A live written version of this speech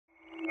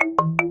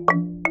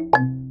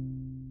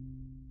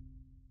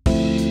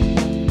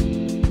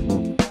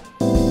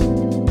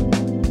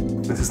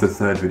the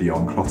third video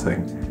on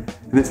clotting.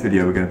 In this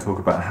video we're going to talk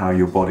about how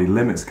your body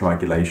limits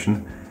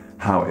coagulation,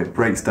 how it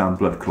breaks down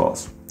blood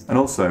clots, and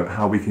also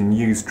how we can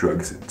use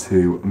drugs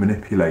to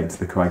manipulate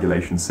the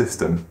coagulation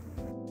system.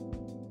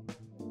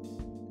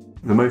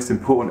 The most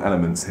important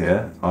elements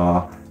here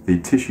are the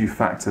tissue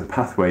factor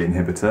pathway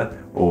inhibitor,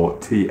 or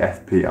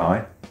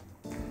TFPI,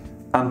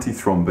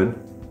 antithrombin,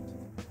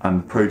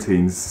 and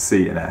proteins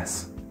C and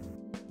S.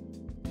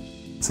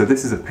 So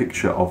this is a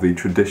picture of the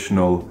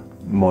traditional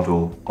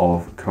model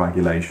of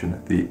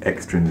coagulation, the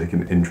extrinsic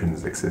and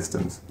intrinsic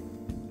systems.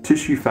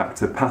 Tissue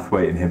factor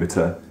pathway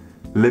inhibitor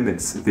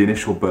limits the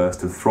initial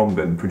burst of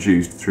thrombin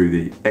produced through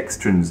the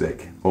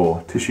extrinsic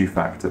or tissue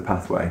factor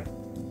pathway.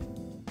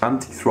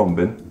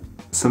 Antithrombin,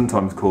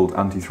 sometimes called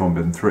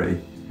antithrombin 3,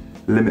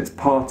 limits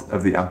part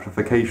of the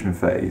amplification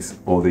phase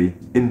or the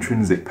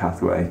intrinsic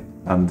pathway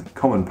and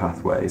common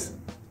pathways.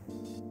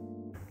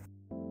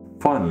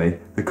 Finally,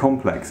 the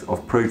complex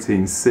of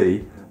protein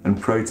C and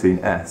protein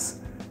S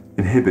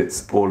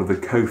inhibits all of the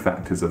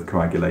cofactors of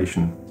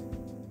coagulation.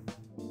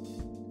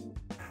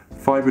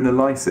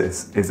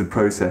 Fibrinolysis is a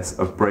process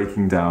of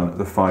breaking down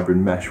the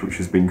fibrin mesh which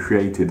has been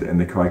created in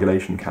the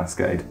coagulation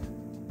cascade.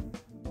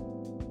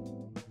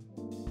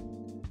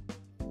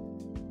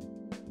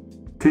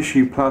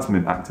 Tissue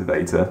plasmin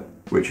activator,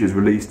 which is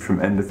released from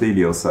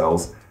endothelial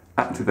cells,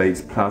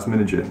 activates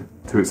plasminogen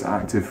to its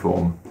active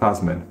form,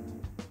 plasmin.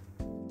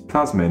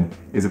 Plasmin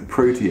is a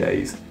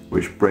protease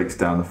which breaks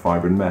down the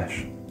fibrin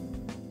mesh.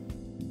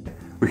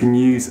 We can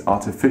use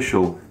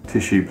artificial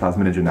tissue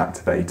plasminogen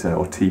activator,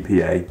 or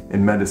TPA,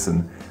 in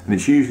medicine, and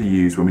it's usually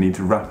used when we need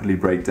to rapidly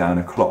break down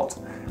a clot,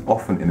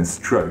 often in a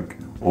stroke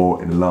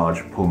or in a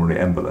large pulmonary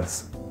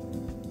embolus.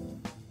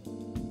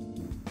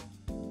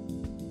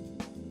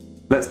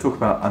 Let's talk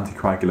about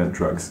anticoagulant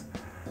drugs.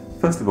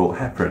 First of all,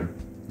 heparin.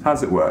 How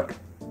does it work?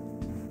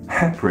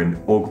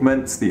 Heparin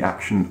augments the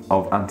action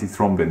of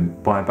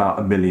antithrombin by about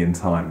 1 million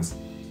times.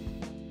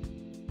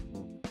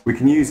 We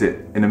can use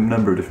it in a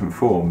number of different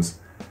forms.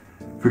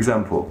 For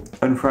example,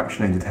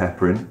 unfractionated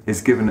heparin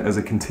is given as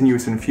a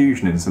continuous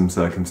infusion in some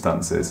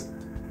circumstances,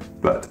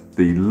 but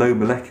the low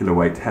molecular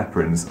weight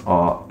heparins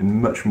are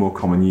in much more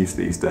common use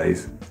these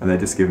days, and they're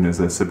just given as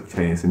a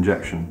subcutaneous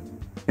injection.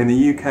 In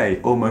the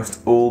UK,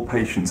 almost all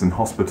patients in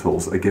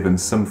hospitals are given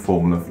some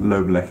form of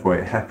low molecular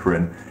weight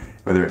heparin,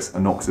 whether it's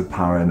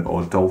enoxaparin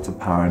or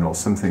dolteparin or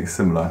something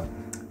similar,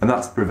 and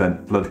that's to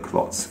prevent blood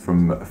clots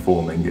from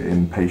forming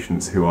in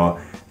patients who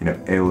are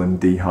ill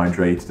and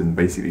dehydrated and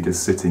basically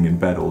just sitting in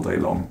bed all day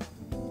long.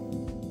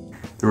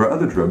 There are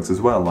other drugs as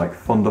well, like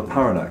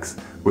fondaparinux,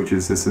 which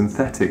is a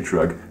synthetic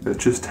drug that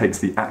just takes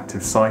the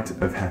active site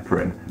of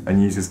heparin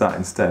and uses that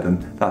instead,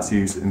 and that's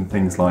used in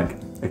things like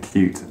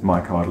acute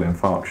myocardial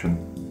infarction.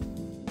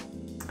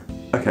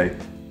 Okay,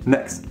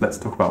 next let's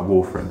talk about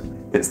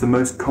warfarin. It's the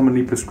most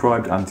commonly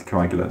prescribed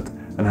anticoagulant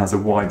and has a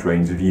wide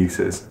range of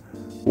uses.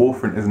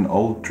 Warfarin is an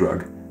old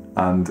drug,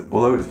 and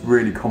although it's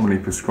really commonly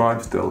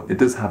prescribed still, it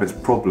does have its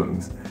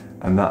problems,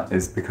 and that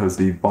is because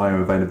the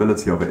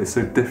bioavailability of it is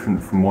so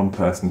different from one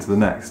person to the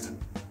next.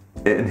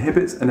 It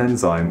inhibits an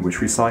enzyme which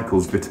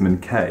recycles vitamin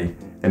K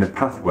in a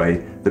pathway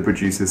that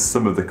produces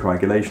some of the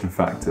coagulation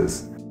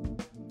factors,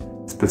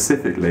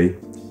 specifically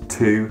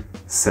 2,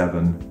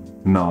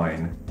 7,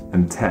 9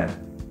 and 10.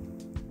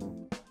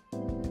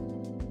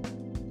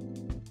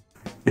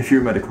 If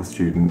you're a medical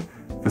student,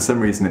 for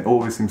some reason it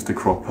always seems to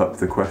crop up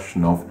the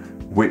question of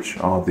which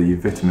are the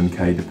vitamin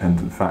K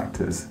dependent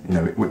factors, in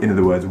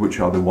other words, which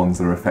are the ones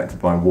that are affected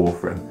by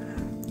warfarin.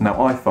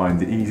 Now I find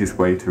the easiest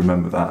way to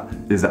remember that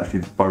is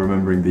actually by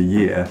remembering the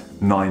year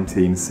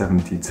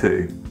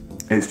 1972.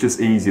 It's just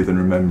easier than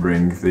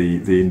remembering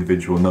the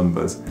individual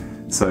numbers.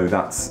 So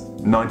that's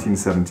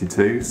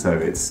 1972, so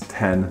it's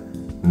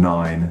 10,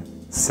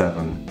 9,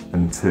 7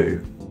 and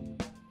 2.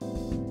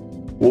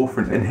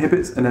 Warfarin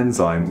inhibits an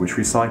enzyme which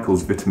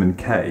recycles vitamin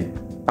K.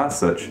 As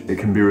such, it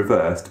can be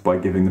reversed by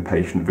giving the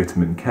patient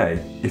vitamin K.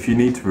 If you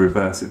need to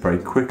reverse it very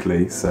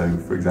quickly, so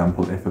for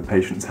example if a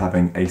patient's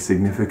having a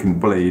significant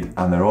bleed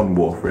and they're on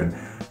warfarin,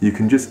 you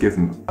can just give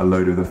them a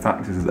load of the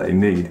factors that they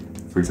need,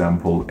 for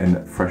example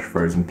in fresh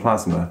frozen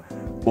plasma,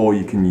 or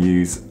you can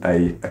use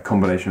a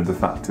combination of the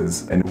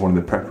factors in one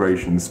of the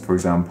preparations, for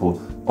example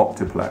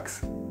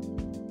Optiplex.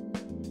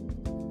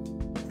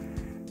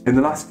 In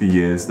the last few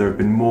years, there have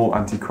been more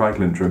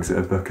anticoagulant drugs that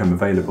have become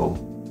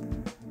available.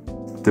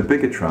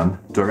 Dabigatran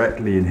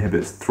directly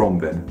inhibits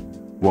thrombin,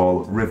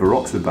 while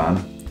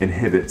rivaroxaban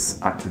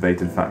inhibits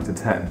activated factor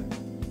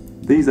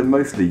 10. These are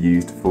mostly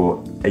used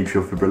for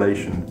atrial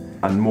fibrillation,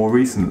 and more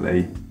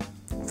recently,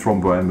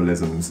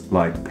 thromboembolisms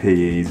like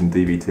PEs and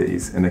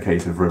DVTs in the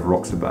case of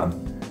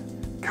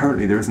rivaroxaban.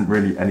 Currently, there isn't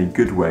really any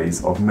good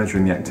ways of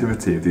measuring the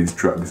activity of these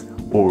drugs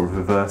or of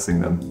reversing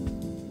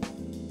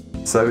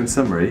them. So in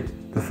summary,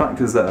 the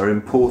factors that are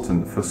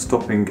important for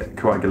stopping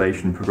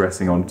coagulation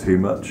progressing on too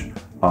much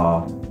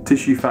are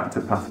tissue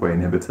factor pathway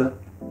inhibitor,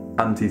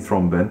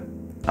 antithrombin,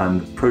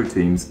 and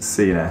proteins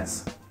C and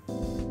S.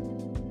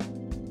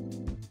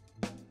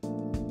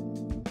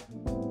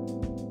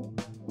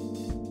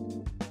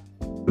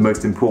 The The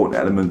most important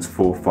elements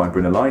for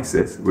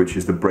fibrinolysis, which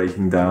is the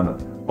breaking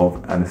down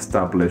of an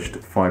established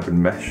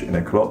fibrin mesh in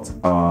a clot,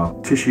 are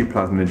tissue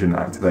plasminogen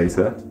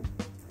activator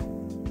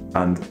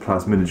and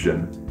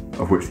plasminogen,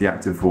 of which the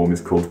active form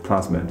is called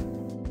plasmid.